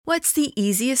What's the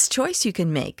easiest choice you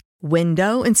can make?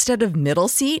 Window instead of middle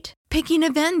seat? Picking a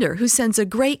vendor who sends a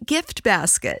great gift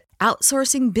basket?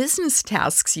 Outsourcing business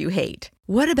tasks you hate?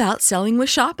 What about selling with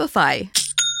Shopify?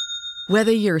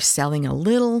 Whether you're selling a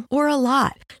little or a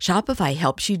lot, Shopify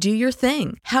helps you do your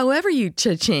thing, however you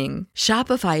cha-ching.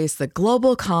 Shopify is the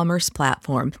global commerce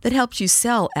platform that helps you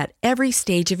sell at every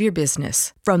stage of your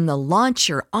business. From the launch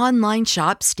your online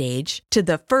shop stage to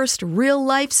the first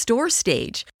real-life store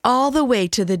stage, all the way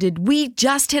to the did we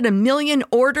just hit a million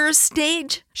orders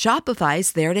stage.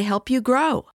 Shopify's there to help you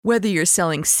grow. Whether you're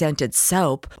selling scented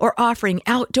soap or offering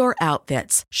outdoor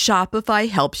outfits, Shopify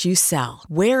helps you sell.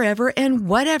 Wherever and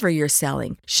whatever you're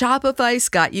selling, Shopify's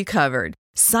got you covered.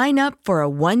 Sign up for a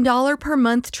 $1 per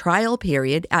month trial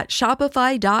period at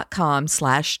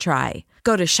shopify.com/try.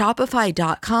 Go to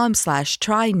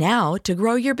shopify.com/try now to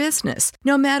grow your business,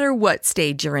 no matter what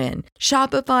stage you're in.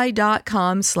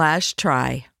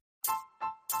 Shopify.com/try.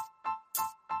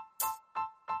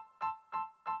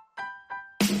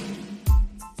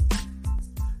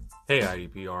 Hey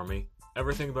IDP Army,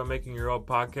 ever think about making your own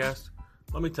podcast?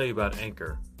 Let me tell you about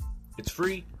Anchor. It's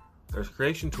free. There's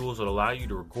creation tools that allow you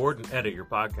to record and edit your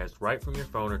podcast right from your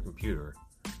phone or computer.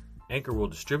 Anchor will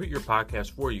distribute your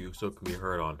podcast for you so it can be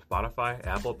heard on Spotify,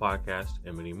 Apple Podcasts,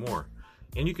 and many more.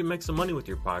 And you can make some money with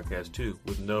your podcast too,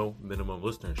 with no minimum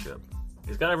listenership.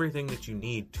 It's got everything that you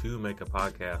need to make a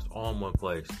podcast all in one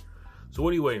place. So what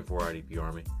are you waiting for, IDP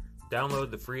Army?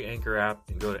 Download the free Anchor app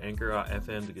and go to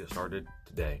anchor.fm to get started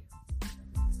today.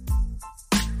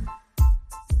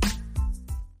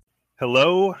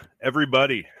 Hello,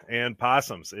 everybody, and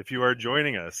possums. If you are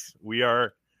joining us,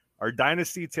 our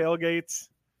Dynasty Tailgates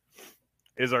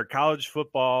is our college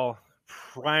football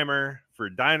primer for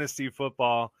Dynasty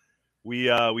football. We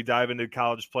dive into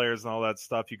college players and all that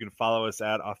stuff. You can follow us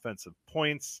at Offensive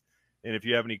Points, and if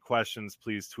you have any questions,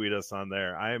 please tweet us on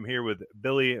there. I am here with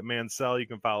Billy Mansell. You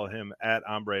can follow him at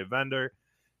Ombre Vendor.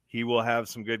 He will have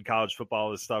some good college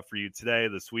football stuff for you today,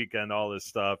 this weekend, all this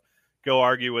stuff. Go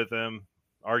argue with him.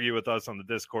 Argue with us on the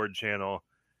Discord channel.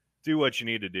 Do what you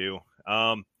need to do.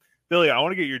 Billy, I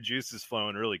want to get your juices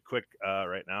flowing really quick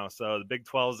right now. So the Big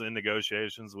 12 is in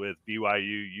negotiations with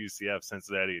BYU, UCF,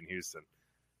 Cincinnati, and Houston.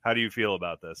 How do you feel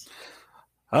about this?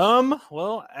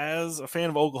 Well, as a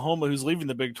fan of Oklahoma who's leaving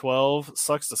the Big 12,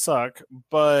 sucks to suck,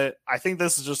 but I think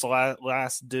this is just a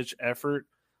last-ditch effort.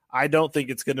 I don't think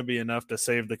it's going to be enough to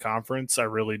save the conference. I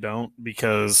really don't,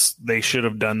 because they should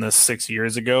have done this 6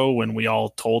 years ago when we all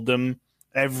told them.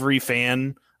 Every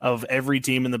fan of every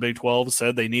team in the Big 12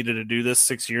 said they needed to do this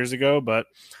 6 years ago, but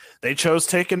they chose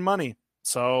taking money.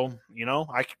 So,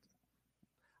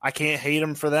 I can't hate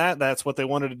them for that. That's what they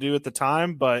wanted to do at the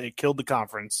time, but it killed the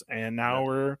conference, and now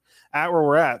we're at where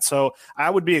we're at. So I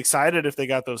would be excited if they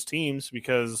got those teams,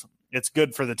 because it's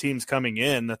good for the teams coming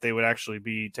in that they would actually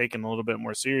be taken a little bit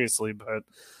more seriously, but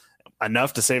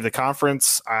enough to save the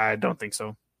conference, I don't think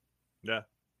so. Yeah,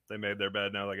 they made their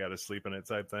bed. Now they got to sleep in it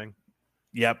type thing.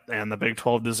 Yep, and the Big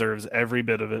 12 deserves every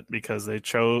bit of it because they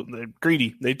chose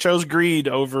greedy. They chose greed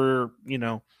over,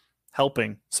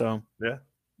 helping. So yeah,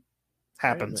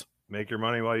 happens. Make your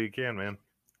money while you can, man.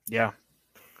 Yeah.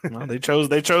 Well, they chose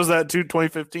that to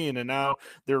 2015, and now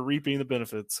they're reaping the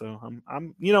benefits. So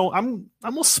I'm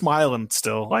almost smiling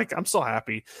still. Like, I'm still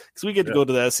happy because we get to go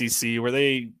to the SEC where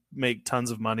they make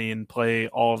tons of money and play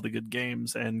all of the good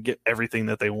games and get everything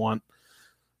that they want.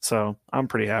 So I'm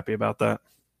pretty happy about that.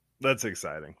 That's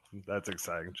exciting.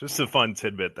 Just a fun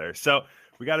tidbit there. So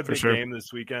we got a big game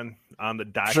this weekend on the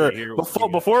docket here.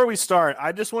 Before we start,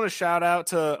 I just want to shout out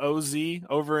to OZ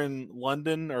over in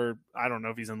London, or I don't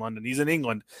know if he's in London. He's in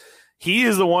England. He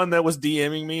is the one that was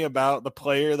DMing me about the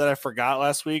player that I forgot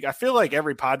last week. I feel like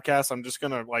every podcast I'm just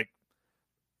going to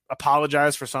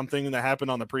apologize for something that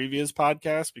happened on the previous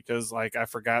podcast because I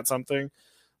forgot something.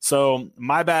 So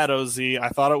my bad, OZ. I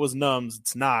thought it was Nums.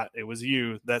 It's not. It was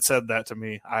you that said that to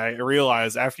me. I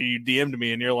realized after you DM'd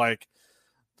me and you're like,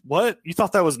 what? You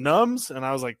thought that was Nums? And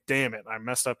I was like, damn it. I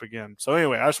messed up again. So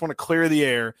anyway, I just want to clear the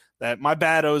air that my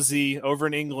bad, OZ, over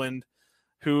in England,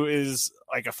 who is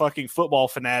like a fucking football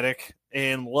fanatic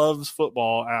and loves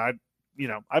football. I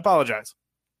apologize.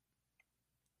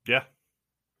 Yeah.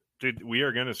 Dude, we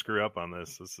are going to screw up on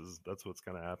this. That's what's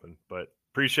going to happen. But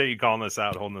appreciate you calling us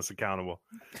out, holding us accountable.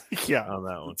 Yeah, on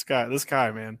that one. This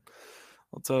guy, man,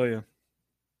 I'll tell you.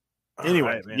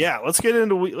 Anyway, let's get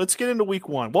into week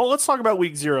one. Well, let's talk about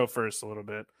week 0 first a little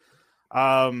bit.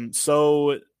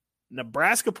 So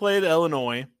Nebraska played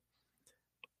Illinois.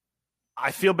 I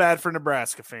feel bad for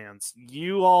Nebraska fans.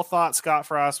 You all thought Scott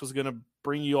Frost was going to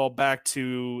bring you all back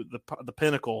to the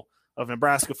pinnacle of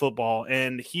Nebraska football,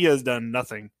 and he has done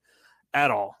nothing.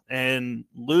 at all. And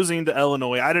losing to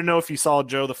Illinois, I don't know if you saw,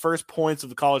 Joe, the first points of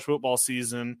the college football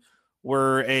season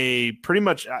were pretty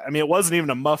much, I mean, it wasn't even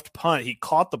a muffed punt. He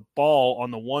caught the ball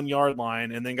on the 1 yard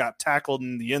line and then got tackled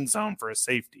in the end zone for a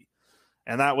safety.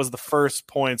 And that was the first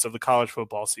points of the college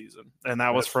football season. And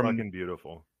that was from fucking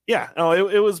beautiful. Yeah, no,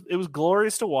 it was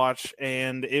glorious to watch,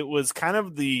 and it was kind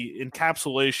of the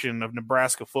encapsulation of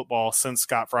Nebraska football since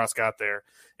Scott Frost got there.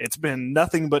 It's been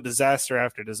nothing but disaster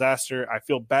after disaster. I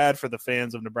feel bad for the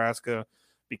fans of Nebraska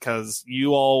because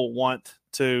you all want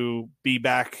to be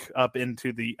back up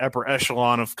into the upper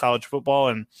echelon of college football,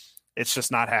 and it's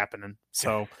just not happening.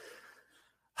 So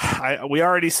we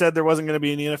already said there wasn't going to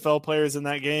be any NFL players in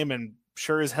that game, and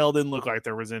sure as hell didn't look like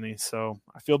there was any. So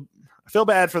I feel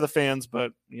bad for the fans,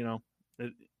 but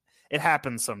it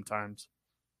happens sometimes.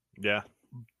 Yeah.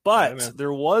 But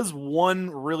there was one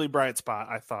really bright spot,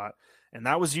 I thought, and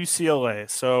that was UCLA.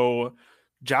 So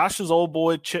Josh's old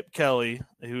boy, Chip Kelly,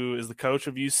 who is the coach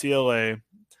of UCLA,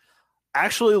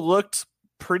 actually looked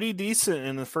pretty decent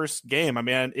in the first game. I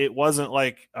mean, it wasn't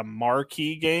like a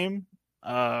marquee game.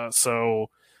 So,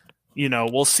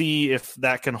 we'll see if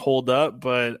that can hold up,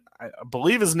 but I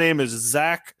believe his name is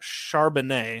Zach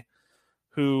Charbonnet,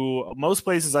 who most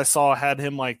places I saw had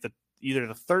him like either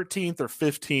the 13th or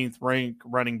 15th ranked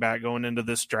running back going into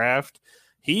this draft.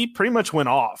 He pretty much went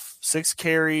off. 6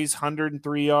 carries,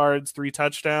 103 yards, 3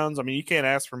 touchdowns. I mean, you can't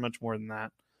ask for much more than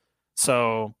that.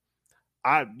 So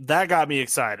that got me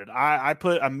excited. I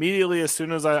put immediately, as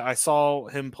soon as I saw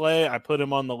him play, I put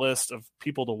him on the list of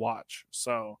people to watch.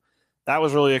 So that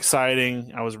was really exciting.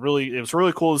 It was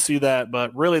really cool to see that,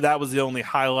 but really that was the only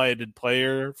highlighted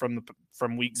player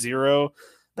from week 0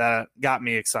 that got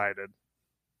me excited.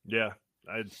 Yeah,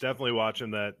 I definitely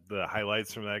watching the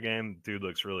highlights from that game. Dude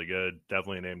looks really good.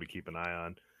 Definitely a name to keep an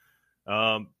eye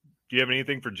on. Do you have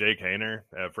anything for Jake Haener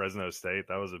at Fresno State?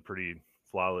 That was a pretty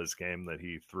flawless game that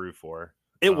he threw for.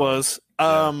 It was.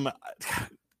 Yeah.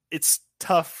 It's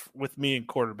tough with me and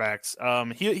quarterbacks.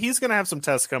 He's going to have some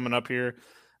tests coming up here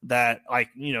that,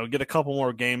 get a couple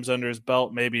more games under his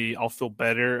belt. Maybe I'll feel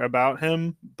better about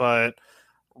him. But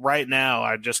right now,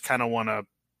 I just kind of want to,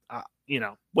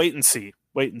 wait and see.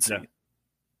 Yeah.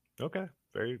 Okay.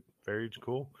 Very, very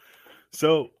cool.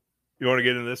 So you want to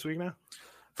get into this week now?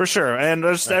 For sure. And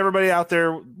just everybody out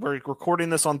there, we're recording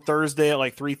this on Thursday at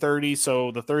like 3:30.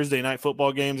 So the Thursday night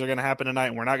football games are going to happen tonight,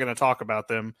 and we're not going to talk about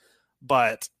them.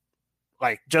 But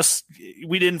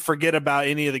we didn't forget about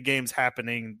any of the games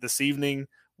happening this evening.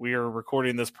 We are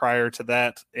recording this prior to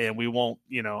that, and we won't,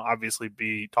 obviously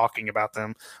be talking about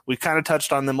them. We kind of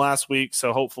touched on them last week,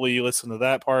 so hopefully you listen to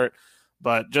that part.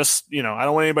 But just, I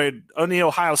don't want any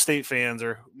Ohio State fans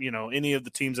or, any of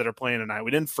the teams that are playing tonight.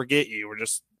 We didn't forget you. We're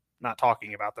just not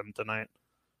talking about them tonight.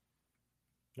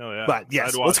 Oh, yeah. But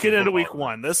yes, let's get into week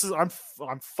 1.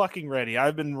 I'm fucking ready.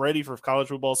 I've been ready for college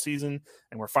football season,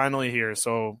 and we're finally here.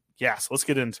 So yes, let's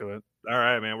get into it. All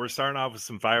right, man. We're starting off with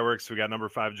some fireworks. We got number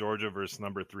 5 Georgia versus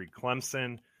number 3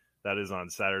 Clemson. That is on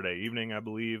Saturday evening, I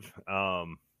believe.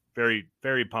 Very,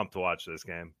 very pumped to watch this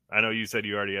game. I know you said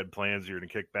you already had plans. You're going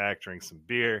to kick back, drink some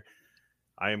beer.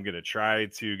 I am going to try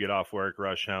to get off work,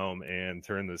 rush home, and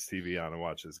turn this TV on and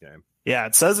watch this game. Yeah,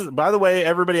 it says, by the way,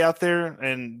 everybody out there,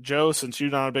 and Joe, since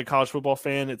you're not a big college football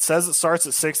fan, it says it starts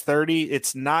at 6:30.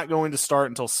 It's not going to start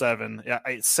until 7.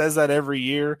 It says that every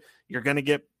year. You're going to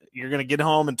get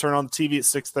home and turn on the TV at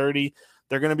 6:30.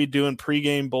 They're going to be doing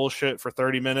pregame bullshit for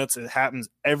 30 minutes. It happens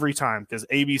every time because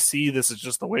ABC, this is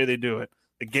just the way they do it.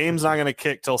 The game's not going to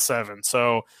kick till 7.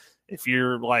 So if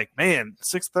you're like, man,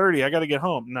 6:30, I got to get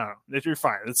home. No, if you're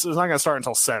fine. It's not going to start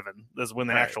until 7. That's when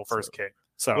the actual first kick.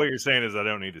 So what you're saying is I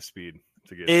don't need to speed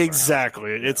to get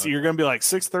exactly. You're going to be like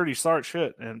 6:30 start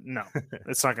shit, and no,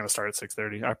 it's not going to start at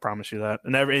 6:30. I promise you that.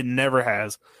 It never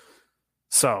has.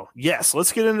 So yes,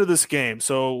 let's get into this game.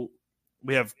 So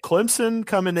we have Clemson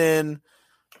coming in.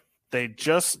 They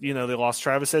just, they lost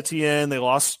Travis Etienne. They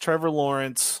lost Trevor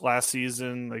Lawrence last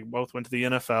season. They both went to the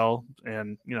NFL,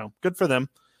 and, good for them.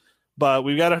 But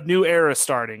we've got a new era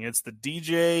starting. It's the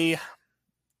DJ.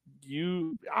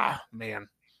 Man.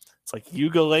 It's like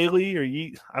ukulele or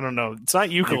I don't know. It's not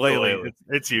ukulele.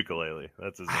 It's ukulele.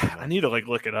 That's his name. I need to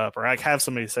look it up, or I have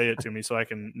somebody say it to me so I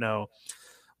can know.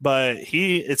 But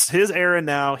it's his era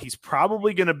now. He's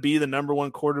probably going to be the number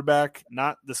 1 quarterback,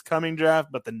 not this coming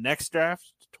draft, but the next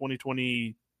draft,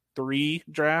 2023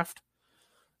 draft.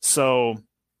 So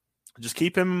just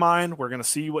keep him in mind. We're going to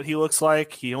see what he looks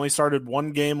like. He only started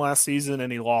 1 game last season,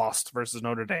 and he lost versus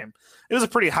Notre Dame. It was a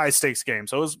pretty high-stakes game.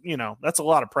 So it was, that's a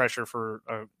lot of pressure for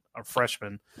a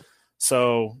freshman.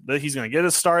 So he's going to get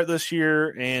a start this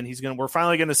year, and we're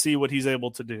finally going to see what he's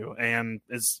able to do. And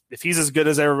if he's as good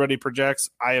as everybody projects,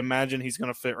 I imagine he's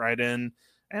going to fit right in,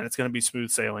 and it's going to be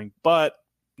smooth sailing. But,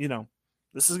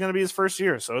 this is going to be his first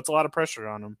year, so it's a lot of pressure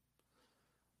on him.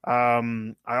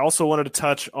 I also wanted to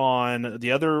touch on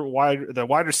the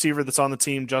wide receiver that's on the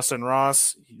team, Justin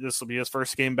Ross. This will be his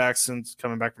first game back since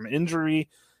coming back from injury.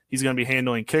 He's going to be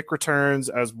handling kick returns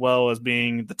as well as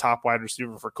being the top wide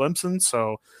receiver for Clemson.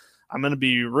 So I'm going to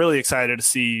be really excited to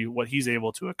see what he's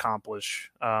able to accomplish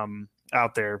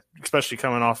out there, especially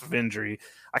coming off of injury.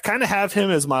 I kind of have him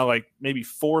as my maybe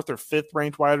 4th or 5th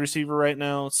ranked wide receiver right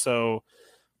now. So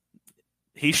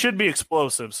he should be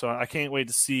explosive. So I can't wait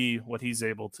to see what he's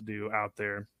able to do out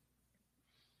there.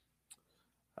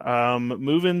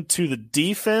 Moving to the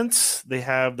defense, they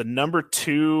have the number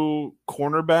 2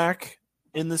 cornerback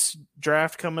in this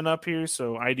draft coming up here.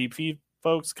 So IDP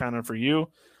folks, kind of for you.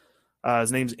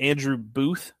 His name's Andrew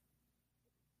Booth,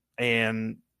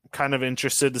 and kind of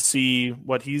interested to see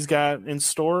what he's got in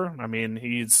store. I mean,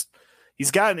 he's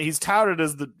touted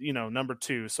as the number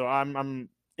 2, so I'm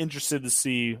interested to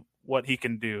see what he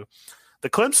can do.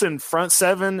 The Clemson front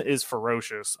 7 is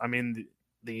ferocious. I mean,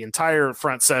 the entire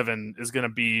front 7 is going to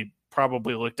be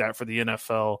probably looked at for the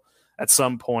NFL at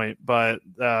some point, but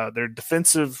their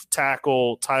defensive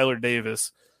tackle Tyler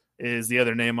Davis is the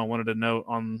other name I wanted to note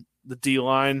on the D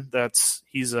line.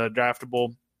 He's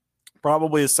draftable,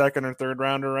 probably a 2nd or 3rd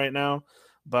rounder right now,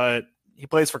 but he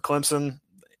plays for Clemson.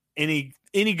 Any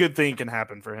good thing can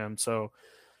happen for him. So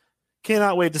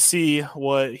cannot wait to see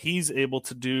what he's able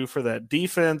to do for that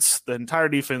defense. The entire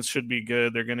defense should be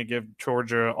good. They're going to give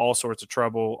Georgia all sorts of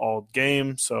trouble all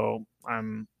game. So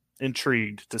I'm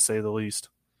intrigued, to say the least.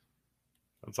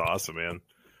 That's awesome, man.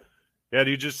 Yeah,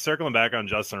 dude, just circling back on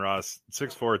Justin Ross,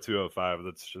 6'4", 205.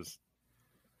 That's just,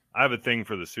 I have a thing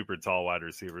for the super tall wide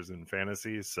receivers in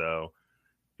fantasy, so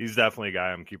he's definitely a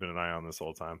guy I'm keeping an eye on this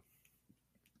whole time.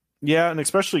 Yeah, and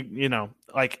especially,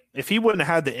 if he wouldn't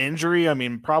have had the injury, I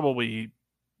mean, probably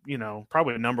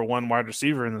number 1 wide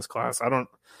receiver in this class.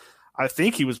 I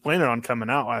think he was planning on coming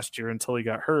out last year until he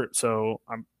got hurt. So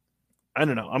I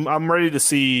don't know. I'm ready to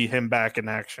see him back in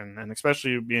action, and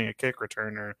especially being a kick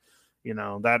returner,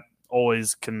 that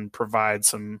always can provide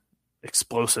some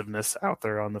explosiveness out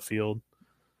there on the field.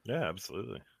 Yeah,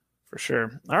 absolutely. For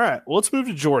sure. All right, well, let's move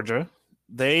to Georgia.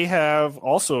 They have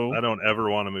also. I don't ever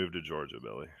want to move to Georgia,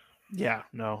 Billy. Yeah,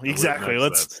 no, exactly.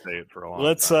 Let's that state for a long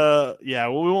time.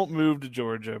 Well, we won't move to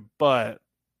Georgia, but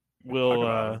we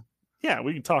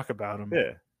can talk about them.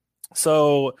 Yeah.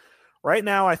 So right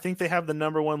now, I think they have the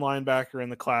number 1 linebacker in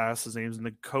the class. His name's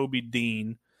Nakobe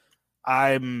Dean.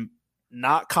 I'm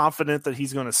not confident that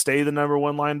he's going to stay the number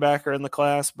 1 linebacker in the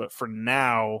class, but for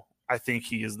now, I think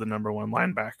he is the number 1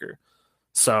 linebacker.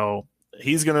 So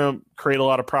he's going to create a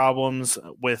lot of problems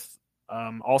with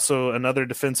also another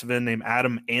defensive end named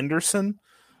Adam Anderson,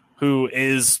 who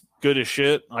is good as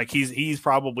shit. He's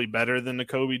probably better than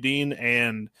Nakobe Dean,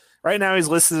 and right now he's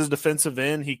listed as defensive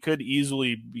end. He could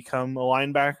easily become a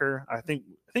linebacker. I think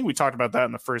we talked about that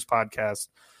in the first podcast,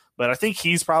 but I think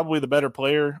he's probably the better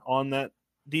player on that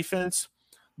defense.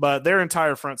 But their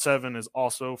entire front 7 is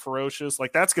also ferocious.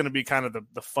 That's going to be kind of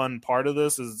the fun part of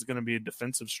this. Is it's going to be a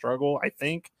defensive struggle, I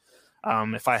think.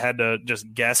 If I had to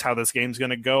just guess how this game's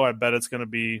going to go, I bet it's going to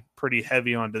be pretty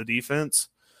heavy on the defense.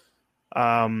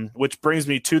 Which brings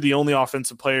me to the only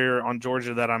offensive player on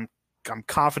Georgia that I'm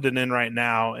confident in right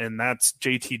now, and that's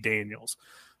JT Daniels.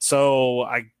 So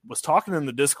I was talking in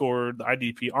the Discord, the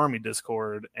IDP Army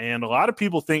Discord, and a lot of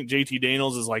people think JT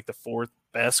Daniels is the 4th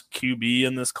best QB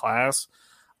in this class.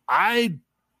 I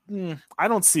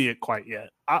don't see it quite yet.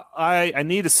 I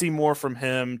need to see more from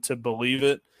him to believe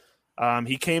it.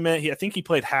 He came in. I think he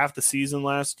played half the season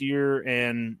last year,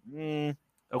 and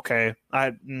okay,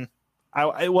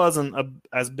 I wasn't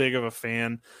as big of a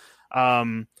fan.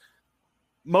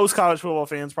 Most college football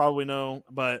fans probably know,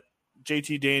 but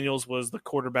JT Daniels was the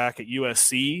quarterback at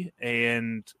USC,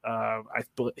 and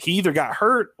he either got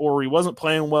hurt or he wasn't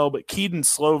playing well. But Keaton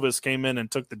Slovis came in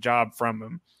and took the job from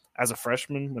him as a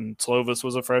freshman when Slovis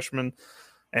was a freshman,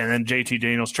 and then JT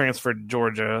Daniels transferred to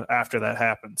Georgia after that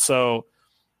happened. So.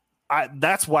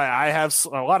 That's why I have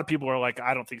a lot of people are like,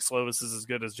 I don't think Slovis is as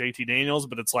good as JT Daniels,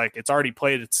 but it's it's already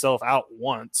played itself out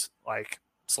once.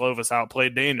 Slovis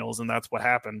outplayed Daniels, and that's what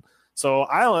happened. So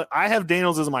I have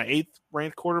Daniels as my 8th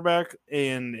ranked quarterback,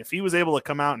 and if he was able to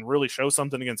come out and really show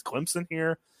something against Clemson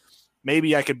here,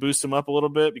 maybe I could boost him up a little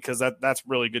bit because that's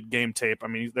really good game tape. I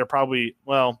mean,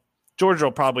 Georgia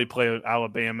will probably play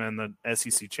Alabama in the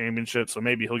SEC championship, so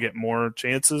maybe he'll get more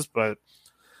chances, but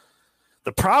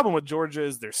the problem with Georgia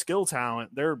is their skill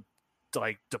talent. They're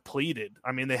like depleted.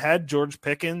 I mean, they had George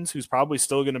Pickens, who's probably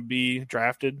still going to be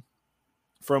drafted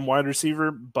from wide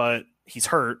receiver, but he's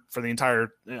hurt for the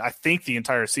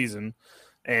entire season,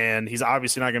 and he's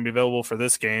obviously not going to be available for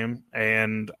this game.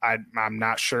 And I'm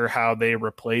not sure how they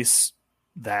replace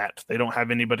that. They don't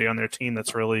have anybody on their team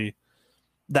that's really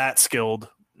that skilled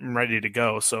and ready to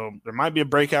go. So there might be a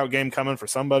breakout game coming for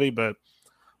somebody, but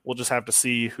we'll just have to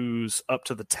see who's up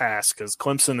to the task, because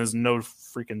Clemson is no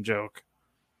freaking joke.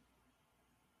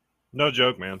 No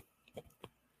joke, man.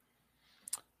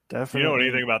 Definitely. You know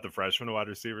anything about the freshman wide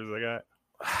receivers they got?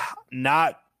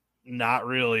 Not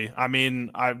really. I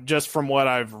mean, I've just from what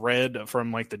I've read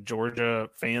from like the Georgia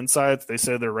fan sites, they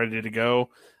said they're ready to go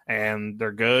and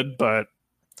they're good, but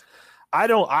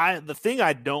the thing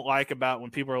I don't like about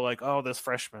when people are like, this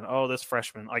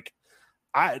freshman, like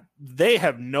they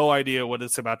have no idea what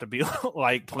it's about to be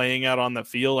like playing out on the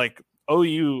field. Like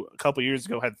OU a couple years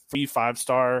ago had 3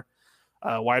 5-star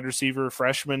wide receiver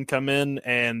freshmen come in,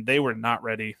 and they were not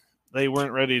ready. They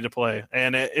weren't ready to play.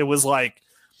 And it was like,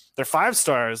 they're 5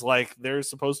 stars. Like they're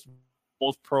supposed to be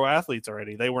both pro athletes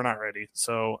already. They were not ready.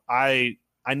 So I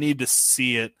need to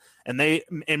see it. And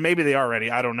maybe they are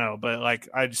ready. I don't know. But like,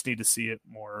 I just need to see it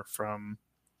more from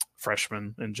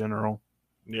freshmen in general.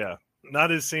 Yeah.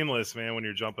 Not as seamless, man, when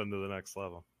you're jumping to the next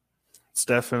level. It's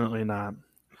definitely not.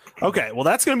 Okay, well,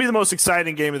 that's going to be the most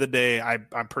exciting game of the day,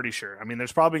 I'm pretty sure. I mean,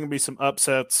 there's probably going to be some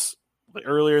upsets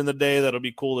earlier in the day that'll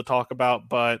be cool to talk about,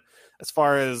 but as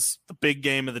far as the big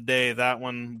game of the day, that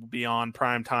one will be on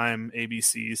primetime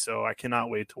ABC, so I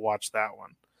cannot wait to watch that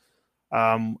one.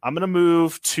 I'm going to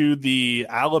move to the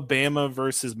Alabama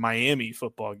versus Miami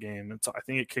football game. I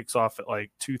think it kicks off at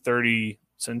like 2:30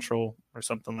 Central or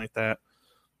something like that.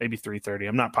 Maybe 3:30.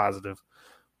 I'm not positive.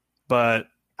 But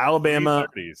Alabama.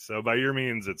 So by your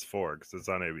means, it's 4 because it's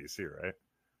on ABC, right?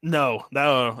 No,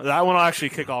 that one will actually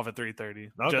kick off at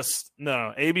 3:30. Okay.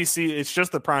 ABC. It's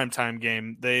just the primetime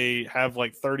game. They have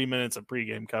like 30 minutes of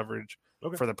pregame coverage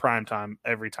for the primetime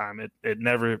every time. It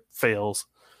never fails.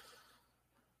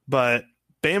 But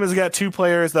Bama's got 2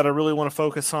 players that I really want to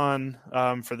focus on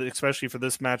especially for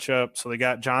this matchup. So they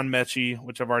got John Mechie,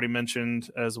 which I've already mentioned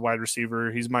as a wide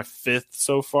receiver. He's my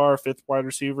 5th wide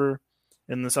receiver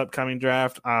in this upcoming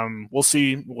draft. We'll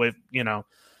see with,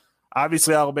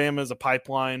 obviously Alabama is a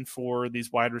pipeline for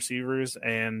these wide receivers,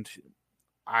 and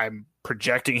I'm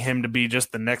projecting him to be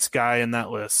just the next guy in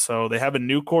that list. So they have a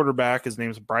new quarterback. His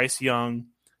name is Bryce Young.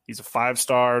 He's a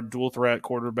 5-star dual threat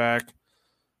quarterback.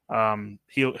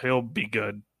 He'll be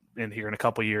good in here in a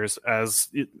couple years, as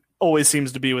it always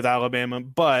seems to be with Alabama.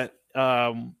 But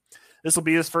this will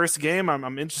be his first game.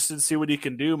 I'm interested to see what he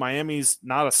can do. Miami's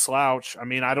not a slouch. I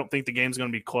mean, I don't think the game's going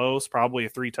to be close. Probably a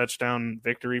 3-touchdown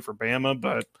victory for Bama,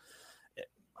 but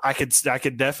I could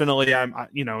definitely.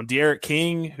 De'Aaron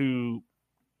King, who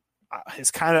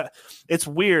is it's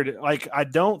weird. Like, I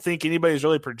don't think anybody's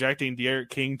really projecting De'Aaron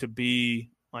King to be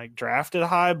like drafted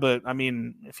high, but I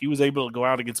mean, if he was able to go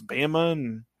out against Bama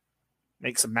and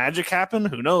make some magic happen,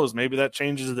 who knows? Maybe that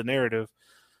changes the narrative.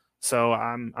 So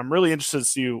I'm really interested to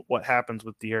see what happens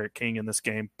with De'Aaron King in this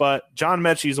game. But John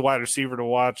Mechie is a wide receiver to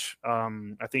watch.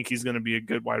 I think he's going to be a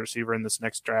good wide receiver in this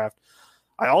next draft.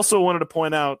 I also wanted to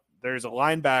point out there's a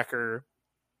linebacker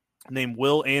named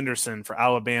Will Anderson for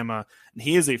Alabama, and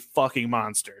he is a fucking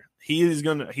monster.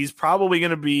 He's probably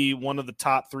going to be one of the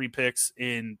top 3 picks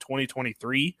in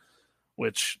 2023,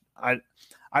 which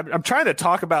I'm trying to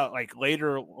talk about like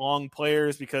later long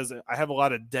players, because I have a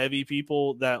lot of Devy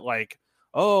people that like,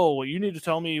 oh, well, you need to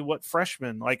tell me what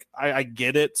freshmen. Like, I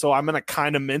get it. So I'm going to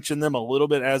kind of mention them a little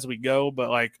bit as we go, but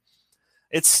like,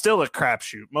 it's still a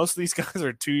crapshoot. Most of these guys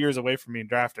are 2 years away from being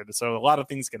drafted. So a lot of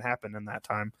things can happen in that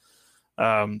time.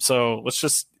 So let's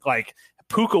just like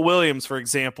Puka Williams, for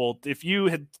example, if you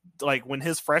had like when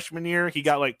his freshman year, he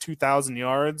got like 2,000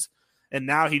 yards, and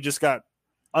now he just got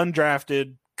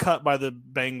undrafted, cut by the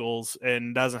Bengals,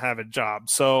 and doesn't have a job.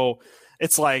 So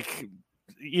it's like,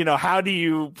 how do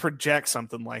you project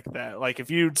something like that? Like,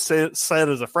 if you'd said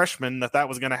as a freshman that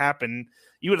was going to happen,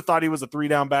 you would have thought he was a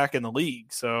 3-down back in the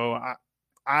league. So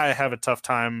I have a tough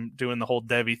time doing the whole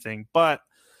Devy thing, but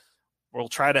we'll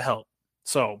try to help.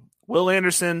 So Will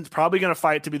Anderson probably going to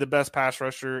fight to be the best pass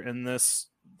rusher in this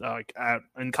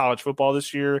in college football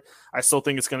this year. I still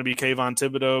think it's going to be Kayvon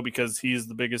Thibodeau, because he's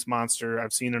the biggest monster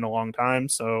I've seen in a long time.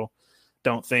 So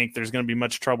don't think there's going to be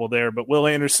much trouble there. But Will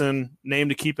Anderson, name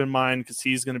to keep in mind, because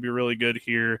he's going to be really good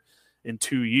here in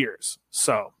 2 years.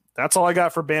 So that's all I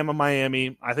got for Bama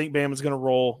Miami. I think Bama's going to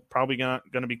roll. Probably going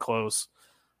to be close.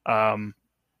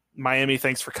 Miami,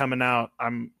 thanks for coming out.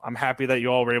 I'm happy that you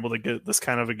all were able to get this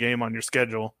kind of a game on your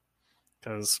schedule,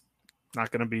 because not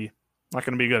going to be Not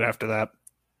going to be good after that.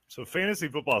 So, fantasy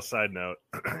football side note,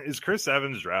 is Chris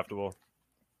Evans draftable?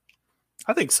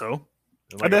 I think so.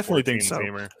 Like I definitely think so.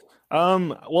 Teamer?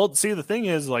 Well, see, the thing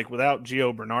is, like, without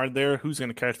Gio Bernard there, who's going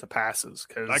to catch the passes?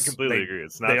 Because I completely agree.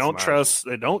 It's not. They don't Samaje.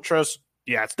 They don't trust.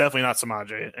 Yeah, it's definitely not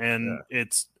Samaje, and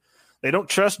they don't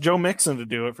trust Joe Mixon to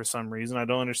do it for some reason. I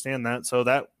don't understand that. So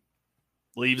that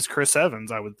leaves Chris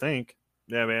Evans, I would think.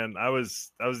 Yeah, man. I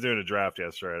was doing a draft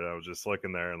yesterday. And I was just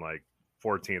looking there in like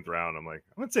 14th round. I'm like,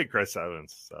 I'm gonna take Chris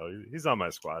Evans. So he's on my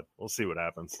squad. We'll see what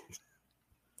happens.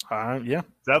 Yeah,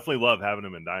 definitely love having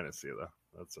him in Dynasty though.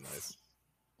 That's a nice.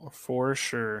 For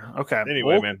sure. Okay.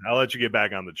 Anyway, man, I'll let you get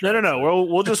back on the track. No.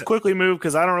 We'll just quickly move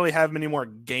because I don't really have many more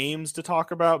games to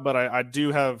talk about, but I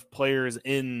do have players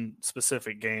in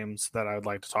specific games that I'd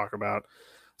like to talk about.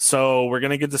 So we're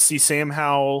gonna get to see Sam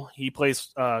Howell. He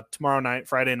plays tomorrow night,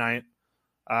 Friday night,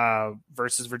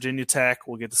 versus Virginia Tech.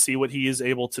 We'll get to see what he is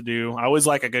able to do. I always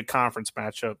like a good conference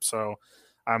matchup, so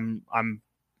I'm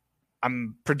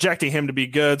projecting him to be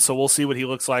good, so we'll see what he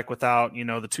looks like without,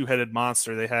 the two-headed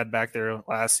monster they had back there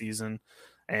last season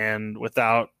and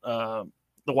without the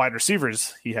wide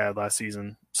receivers he had last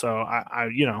season. So,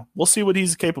 we'll see what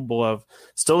he's capable of.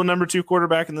 Still the number 2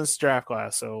 quarterback in this draft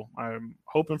class, so I'm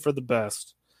hoping for the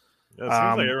best. Yeah, it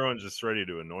seems like everyone's just ready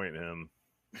to anoint him.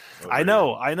 I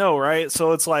know, right?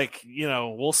 So it's like,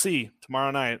 we'll see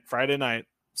tomorrow night, Friday night.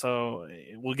 So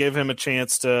we'll give him a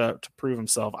chance to prove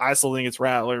himself. I still think it's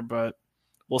Rattler, but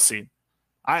we'll see.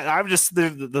 I've just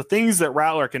the things that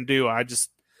Rattler can do.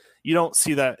 You don't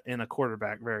see that in a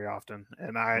quarterback very often,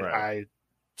 and I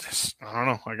don't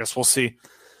know. I guess we'll see.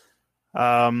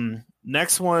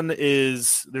 Next one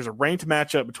is there's a ranked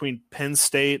matchup between Penn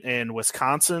State and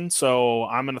Wisconsin. So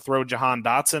I'm going to throw Jahan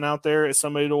Dotson out there as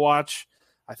somebody to watch.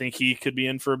 I think he could be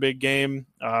in for a big game.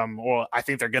 Well, I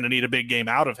think they're going to need a big game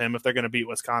out of him if they're going to beat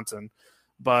Wisconsin.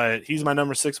 But he's my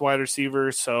number 6 wide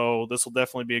receiver, so this will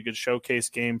definitely be a good showcase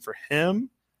game for him.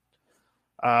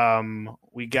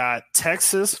 We got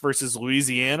Texas versus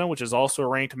Louisiana, which is also a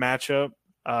ranked matchup.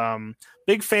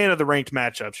 Big fan of the ranked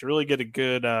matchups. You really get a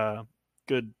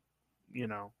good,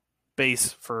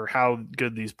 base for how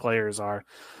good these players are.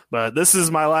 But this is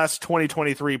my last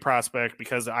 2023 prospect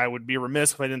because I would be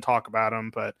remiss if I didn't talk about him.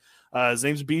 But his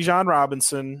name's Bijan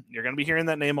Robinson. You're going to be hearing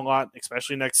that name a lot,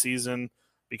 especially next season,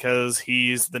 because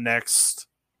he's the next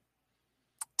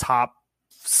top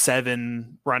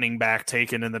 7 running back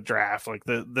taken in the draft. Like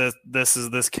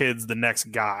this kid's the next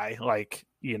guy. Like,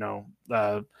 I'm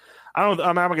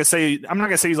not gonna say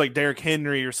he's like Derrick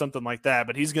Henry or something like that,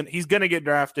 but he's gonna get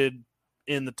drafted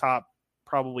in the top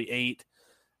probably 8,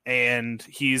 and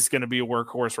he's gonna be a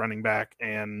workhorse running back.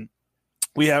 And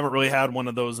we haven't really had one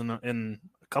of those in a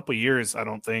couple of years. I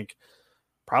don't think.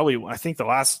 I think the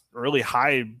last really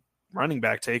high running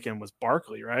back taken was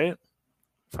Barkley, right?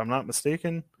 If I'm not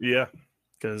mistaken. Yeah.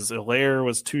 Because Allaire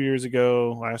was 2 years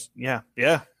ago. Yeah.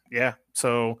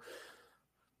 So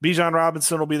Bijan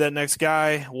Robinson will be that next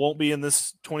guy. Won't be in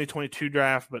this 2022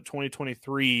 draft, but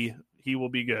 2023 he will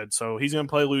be good. So he's going to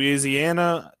play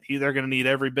Louisiana. They're going to need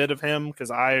every bit of him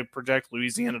because I project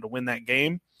Louisiana to win that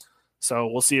game. So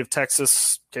we'll see if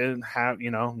Texas can have,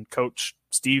 coach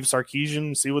Steve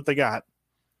Sarkisian, see what they got.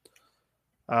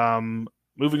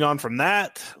 Moving on from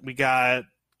that, we got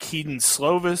Keaton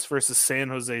Slovis versus San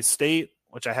Jose State,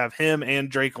 which I have him and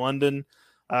Drake London.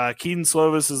 Keaton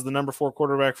Slovis is the number 4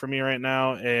 quarterback for me right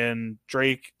now, and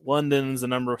Drake London is the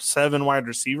number 7 wide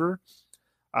receiver.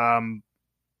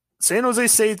 San Jose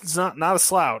State is not a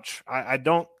slouch. I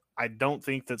don't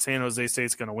think that San Jose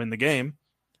State's going to win the game,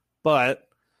 but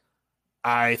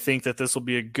I think that this will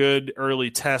be a good early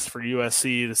test for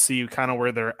USC to see kind of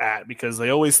where they're at, because they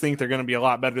always think they're going to be a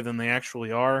lot better than they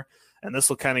actually are, and this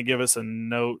will kind of give us a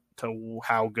note to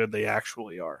how good they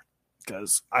actually are.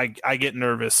 Because I get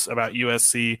nervous about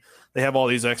USC. They have all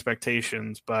these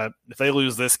expectations, but if they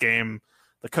lose this game,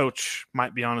 the coach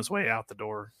might be on his way out the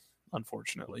door,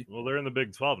 unfortunately. Well, they're in the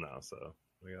Big 12 now, so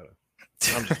we got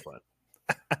to – I'm just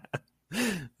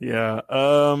playing. Yeah.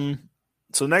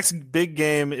 So next big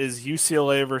game is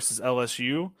UCLA versus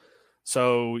LSU.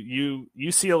 So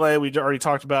UCLA, we already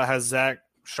talked about, has Zach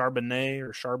Charbonnet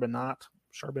or Charbonnet.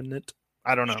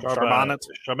 I don't know. Charbonnet.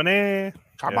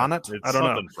 Yeah, I don't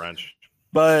know. French.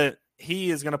 But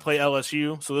he is going to play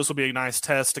LSU, so this will be a nice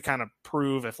test to kind of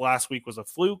prove if last week was a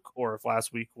fluke or if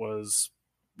last week was,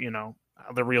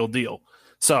 the real deal.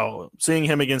 So seeing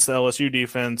him against the LSU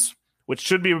defense, which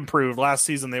should be improved. Last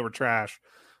season they were trash,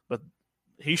 but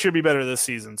he should be better this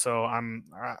season. So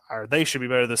they should be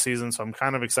better this season. So I'm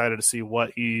kind of excited to see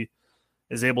what he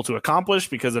is able to accomplish,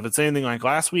 because if it's anything like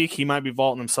last week, he might be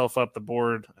vaulting himself up the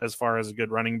board as far as a good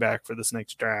running back for this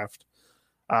next draft.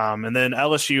 And then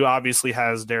LSU obviously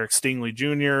has Derek Stingley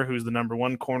Jr., who's the number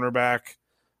 1 cornerback.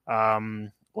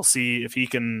 We'll see if he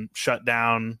can shut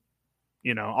down,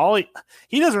 he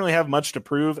doesn't really have much to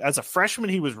prove. As a freshman,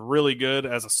 he was really good.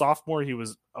 As a sophomore, he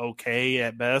was okay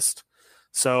at best.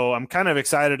 So I'm kind of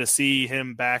excited to see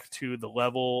him back to the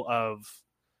level of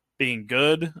being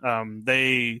good.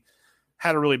 They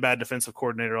had a really bad defensive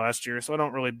coordinator last year, so I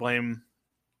don't really blame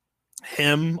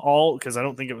him all because I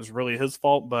don't think it was really his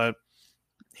fault, but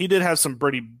he did have some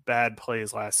pretty bad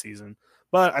plays last season.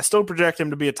 But I still project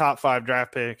him to be a top 5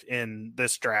 draft pick in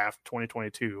this draft,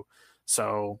 2022.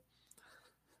 So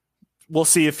we'll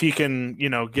see if he can,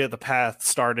 get the path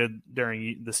started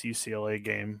during this UCLA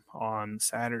game on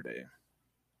Saturday.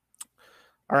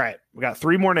 All right, we got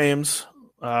 3 more names.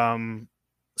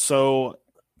 So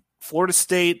Florida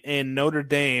State and Notre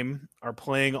Dame are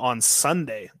playing on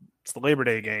Sunday. It's the Labor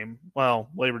Day game. Well,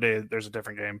 Labor Day, there's a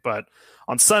different game, but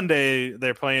on Sunday,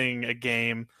 they're playing a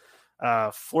game,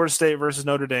 Florida State versus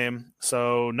Notre Dame.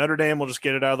 So Notre Dame will just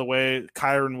get it out of the way.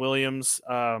 Kyron Williams,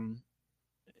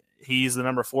 he's the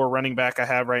number 4 running back I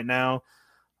have right now.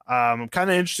 I'm kind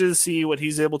of interested to see what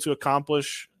he's able to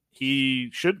accomplish.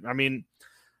 He's going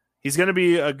to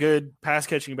be a good pass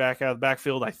catching back out of the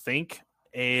backfield, I think.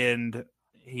 And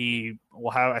he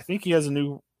will have, I think he has a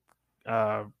new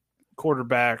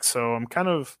quarterback. So I'm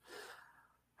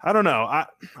I don't know.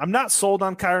 I'm not sold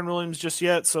on Kyron Williams just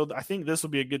yet. So I think this will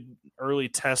be a good early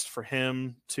test for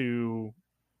him to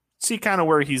see kind of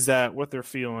where he's at, what they're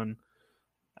feeling,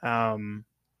 kind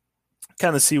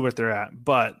of see what they're at.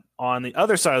 But on the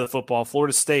other side of the football,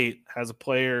 Florida State has a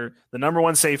player, the number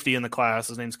 1 safety in the class.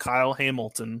 His name's Kyle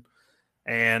Hamilton.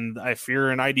 And if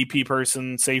you're an IDP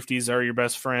person, safeties are your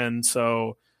best friend.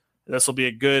 So this will be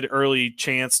a good early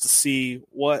chance to see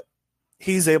what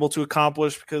he's able to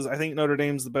accomplish because I think Notre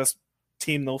Dame's the best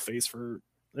team they'll face for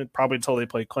probably until they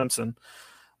play Clemson.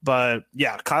 But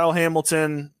yeah, Kyle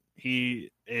Hamilton,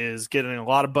 he is getting a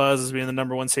lot of buzz as being the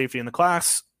number 1 safety in the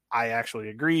class. I actually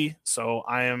agree. So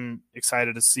I am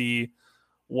excited to see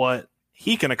what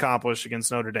he can accomplish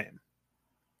against Notre Dame.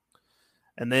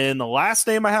 And then the last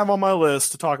name I have on my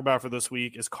list to talk about for this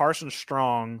week is Carson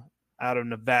Strong out of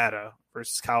Nevada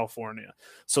versus California.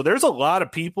 So there's a lot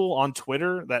of people on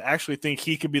Twitter that actually think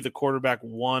he could be the quarterback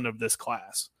 1 of this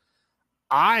class.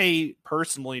 I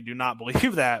personally do not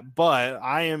believe that, but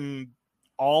I am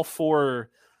all for,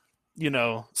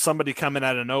 somebody coming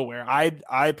out of nowhere.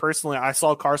 I personally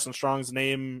saw Carson Strong's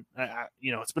name,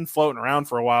 it's been floating around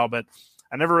for a while, but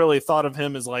I never really thought of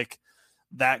him as like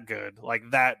that good,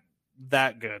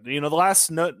 that good. The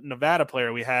last Nevada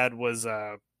player we had was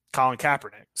Colin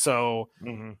Kaepernick. So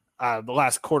the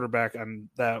last quarterback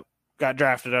that got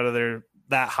drafted out of there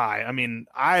that high.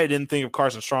 I didn't think of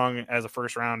Carson Strong as a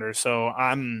first rounder. So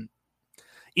I'm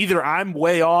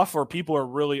way off or people are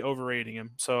really overrating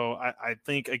him. So I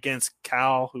think against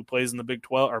Cal, who plays in the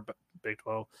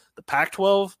the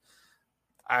Pac-12,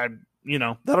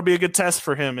 that'll be a good test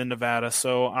for him in Nevada.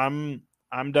 So I'm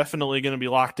definitely going to be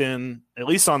locked in, at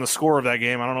least on the score of that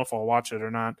game. I don't know if I'll watch it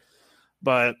or not,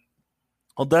 but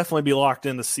I'll definitely be locked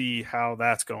in to see how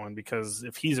that's going because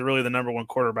if he's really the number 1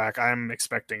 quarterback, I'm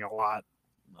expecting a lot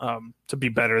to be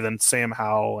better than Sam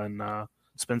Howell and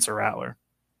Spencer Rattler.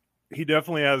 He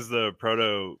definitely has the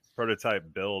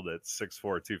prototype build at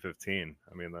 6'4", 215.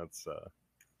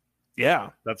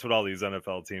 That's what all these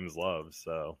NFL teams love.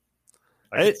 So,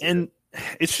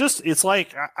 it's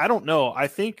like, I don't know. I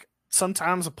think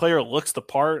sometimes a player looks the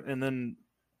part and then,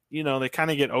 they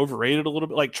kind of get overrated a little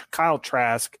bit. Like Kyle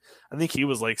Trask, I think he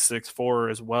was like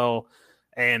 6'4" as well.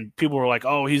 And people were like,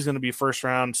 oh, he's going to be first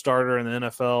round starter in the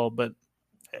NFL. But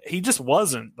he just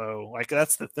wasn't, though. Like,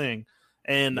 that's the thing.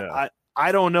 And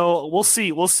I don't know. We'll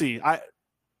see. I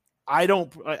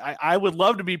would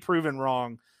love to be proven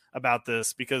wrong about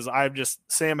this because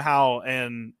Sam Howell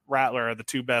and Rattler are the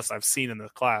 2 best I've seen in the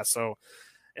class. So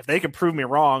if they can prove me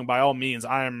wrong, by all means,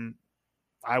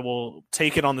 I will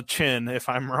take it on the chin if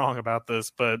I'm wrong about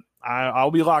this, but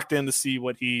I'll be locked in to see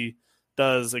what he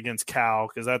does against Cal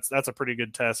because that's a pretty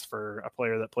good test for a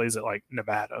player that plays at like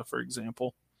Nevada, for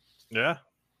example. Yeah,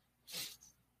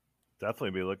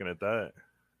 definitely be looking at that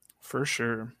for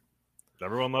sure.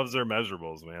 Everyone loves their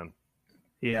measurables, man.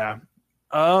 Yeah.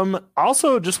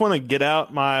 Also, just want to get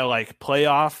out my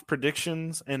playoff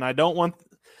predictions, and I don't want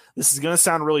this is going to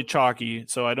sound really chalky,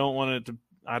 so I don't want it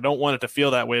to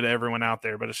feel that way to everyone out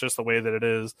there, but it's just the way that it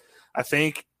is. I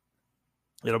think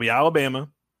it'll be Alabama.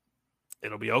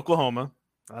 It'll be Oklahoma.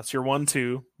 That's your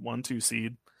 1-2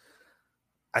 seed.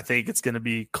 I think it's going to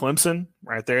be Clemson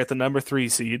right there at the number 3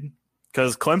 seed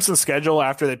because Clemson's schedule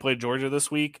after they play Georgia this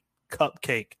week,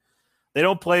 cupcake. They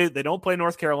don't play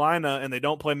North Carolina and they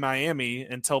don't play Miami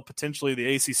until potentially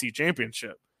the ACC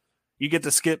championship. You get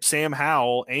to skip Sam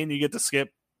Howell, and you get to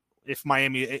skip, if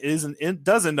Miami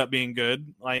does end up being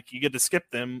good, like you get to skip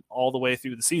them all the way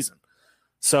through the season.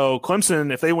 So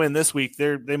Clemson, if they win this week,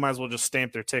 they might as well just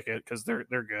stamp their ticket because they're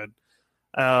good.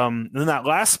 Then that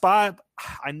last spot,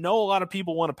 I know a lot of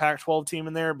people want a Pac-12 team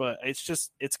in there, but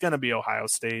it's going to be Ohio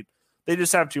State. They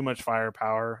just have too much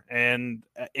firepower, and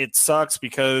it sucks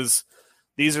because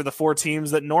these are the 4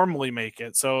 teams that normally make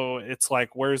it. So it's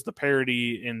like, where's the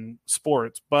parity in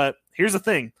sports? But here's the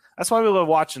thing. That's why we love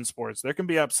watching sports. There can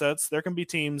be upsets. There can be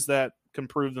teams that can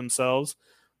prove themselves.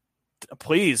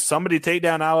 Please, somebody take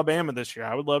down Alabama this year.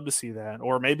 I would love to see that.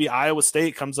 Or maybe Iowa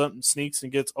State comes up and sneaks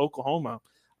and gets Oklahoma.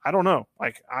 I don't know.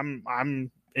 Like,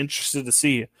 I'm interested to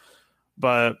see.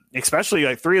 But especially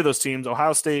like 3 of those teams,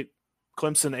 Ohio State,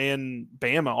 Clemson, and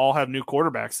Bama, all have new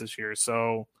quarterbacks this year.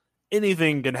 So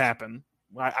anything can happen.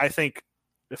 I think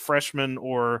a freshman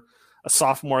or a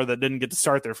sophomore that didn't get to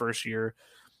start their first year,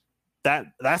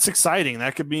 that's exciting.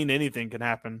 That could mean anything can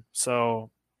happen. So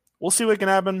we'll see what can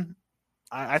happen.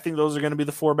 I think those are going to be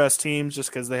the 4 best teams just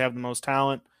because they have the most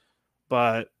talent.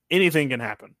 But anything can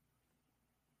happen.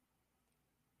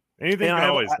 Anything can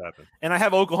always happen. And I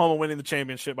have Oklahoma winning the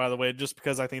championship, by the way, just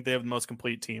because I think they have the most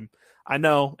complete team. I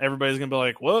know everybody's going to be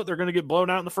like, well, they're going to get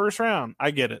blown out in the first round. I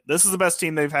get it. This is the best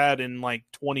team they've had in like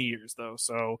 20 years, though.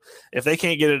 So if they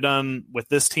can't get it done with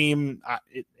this team,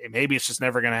 maybe it's just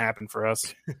never going to happen for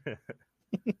us.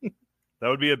 That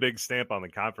would be a big stamp on the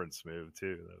conference move,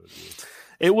 too.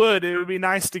 It would. It would be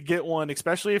nice to get one,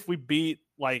 especially if we beat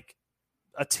like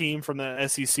a team from the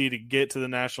SEC to get to the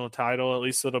national title. At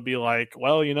least it'll be like,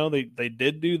 well, they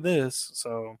did do this.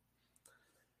 So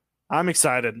I'm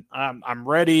excited. I'm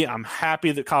ready. I'm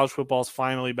happy that college football is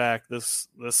finally back. This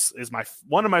is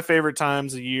one of my favorite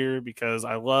times of year because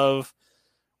I love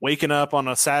waking up on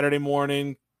a Saturday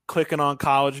morning, clicking on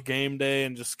College Game Day,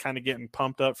 and just kind of getting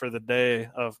pumped up for the day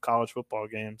of college football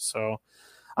games. So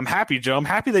I'm happy, Joe. I'm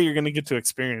happy that you're going to get to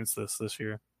experience this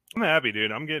year. I'm happy,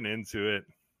 dude. I'm getting into it.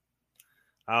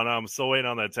 I don't know. I'm still waiting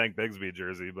on that Tank Bigsby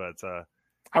jersey, but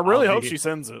I really hope she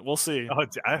sends it. We'll see. Oh,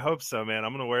 I hope so, man.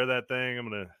 I'm going to wear that thing. I'm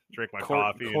going to drink my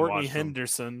coffee. Courtney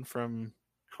Henderson from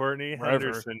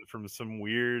some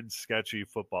weird, sketchy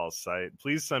football site.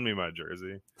 Please send me my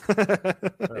jersey.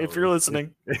 If you're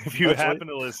listening. If you happen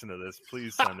to listen to this,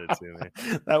 please send it to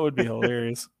me. That would be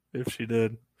hilarious if she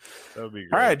did. That would be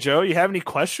great. All right, Joe, you have any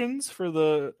questions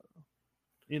for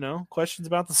questions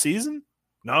about the season?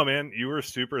 No, man, you were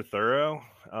super thorough.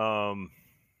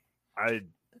 I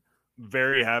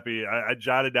very happy. I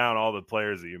jotted down all the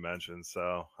players that you mentioned,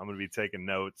 so I'm going to be taking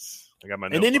notes. I got my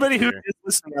notes. And anybody who is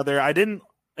listening out there, I didn't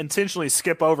intentionally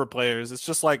skip over players. It's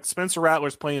just like Spencer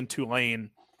Rattler's playing Tulane.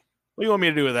 What do you want me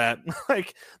to do with that?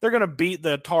 Like, they're going to beat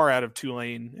the tar out of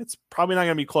Tulane. It's probably not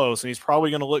going to be close, and he's probably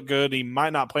going to look good. He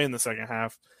might not play in the second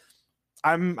half.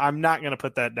 I'm not going to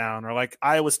put that down. Or like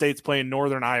Iowa State's playing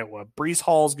Northern Iowa. Breece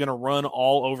Hall's going to run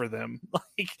all over them.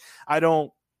 Like, I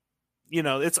don't,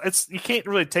 it's you can't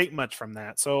really take much from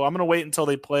that. So I'm going to wait until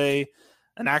they play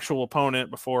an actual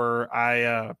opponent before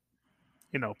I,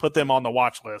 put them on the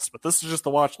watch list. But this is just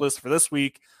the watch list for this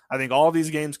week. I think all of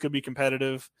these games could be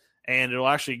competitive, and it'll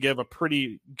actually give a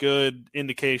pretty good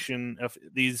indication if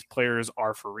these players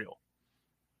are for real.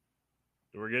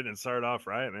 We're getting it started off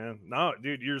right, man. No,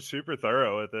 dude, you're super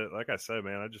thorough with it. Like I said,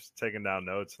 man, I'm just taking down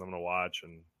notes and I'm going to watch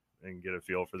and get a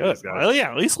feel for these guys. Well,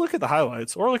 yeah, at least look at the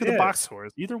highlights or look at the box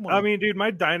scores. Either one. I mean, dude,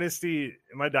 my dynasty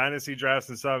drafts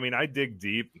and stuff, I mean, I dig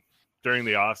deep during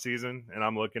the off season and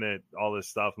I'm looking at all this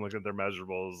stuff. I'm looking at their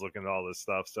measurables, looking at all this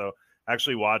stuff. So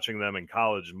actually watching them in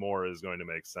college more is going to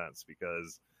make sense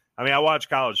because, I mean, I watch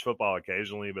college football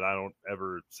occasionally, but I don't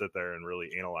ever sit there and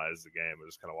really analyze the game. I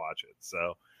just kind of watch it.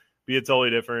 So be a totally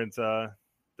different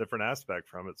aspect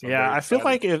from it. So yeah, I feel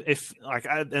like if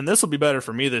and this will be better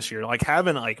for me this year, like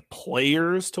having like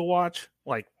players to watch,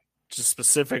 like just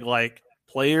specific like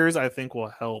players, I think will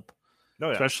help. Oh,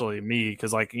 yeah. Especially me,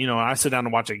 because like I sit down to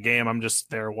watch a game, I'm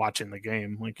just there watching the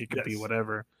game. Like it could be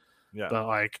whatever. Yeah, but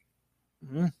like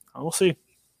we'll see.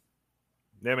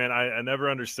 Yeah, man, I never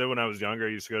understood when I was younger.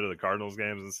 I used to go to the Cardinals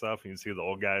games and stuff, and you see the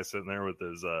old guy sitting there with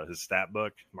his stat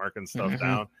book marking stuff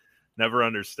down. Never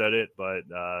understood it, but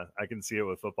I can see it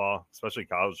with football, especially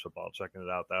college football, checking it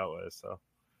out that way. So,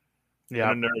 yeah,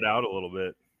 I'm gonna nerd out a little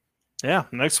bit. Yeah,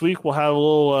 next week we'll have a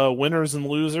little winners and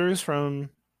losers from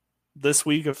this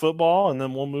week of football, and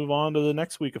then we'll move on to the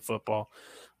next week of football.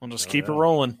 We'll just keep it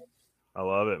rolling. I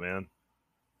love it, man.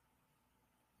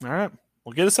 All right.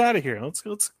 Well, get us out of here. Let's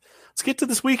get to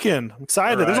this weekend. I'm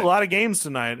excited. Right. There's a lot of games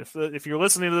tonight. If you're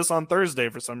listening to this on Thursday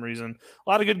for some reason, a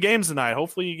lot of good games tonight.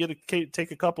 Hopefully, you get to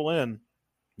take a couple in.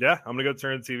 Yeah, I'm gonna go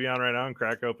turn the TV on right now and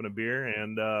crack open a beer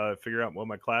and figure out what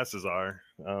my classes are.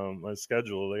 My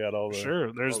schedule. They got all the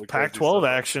sure. There's all the Pac-12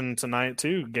 action tonight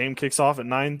too. Game kicks off at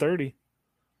 9:30.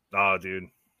 Oh, dude,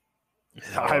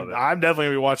 I'm definitely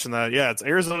gonna be watching that. Yeah, it's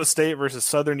Arizona State versus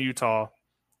Southern Utah.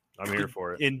 I'm here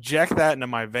for it. Inject that into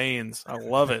my veins. I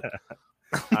love it.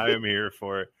 I am here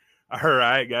for it. All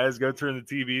right, guys, go turn the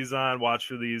TVs on. Watch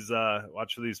for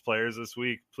these players this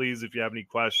week. Please, if you have any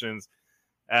questions,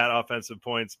 at Offensive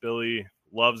Points, Billy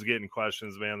loves getting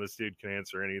questions, man. This dude can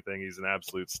answer anything. He's an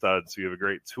absolute stud. So you have a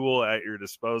great tool at your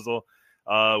disposal.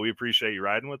 We appreciate you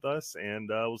riding with us, and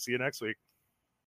we'll see you next week.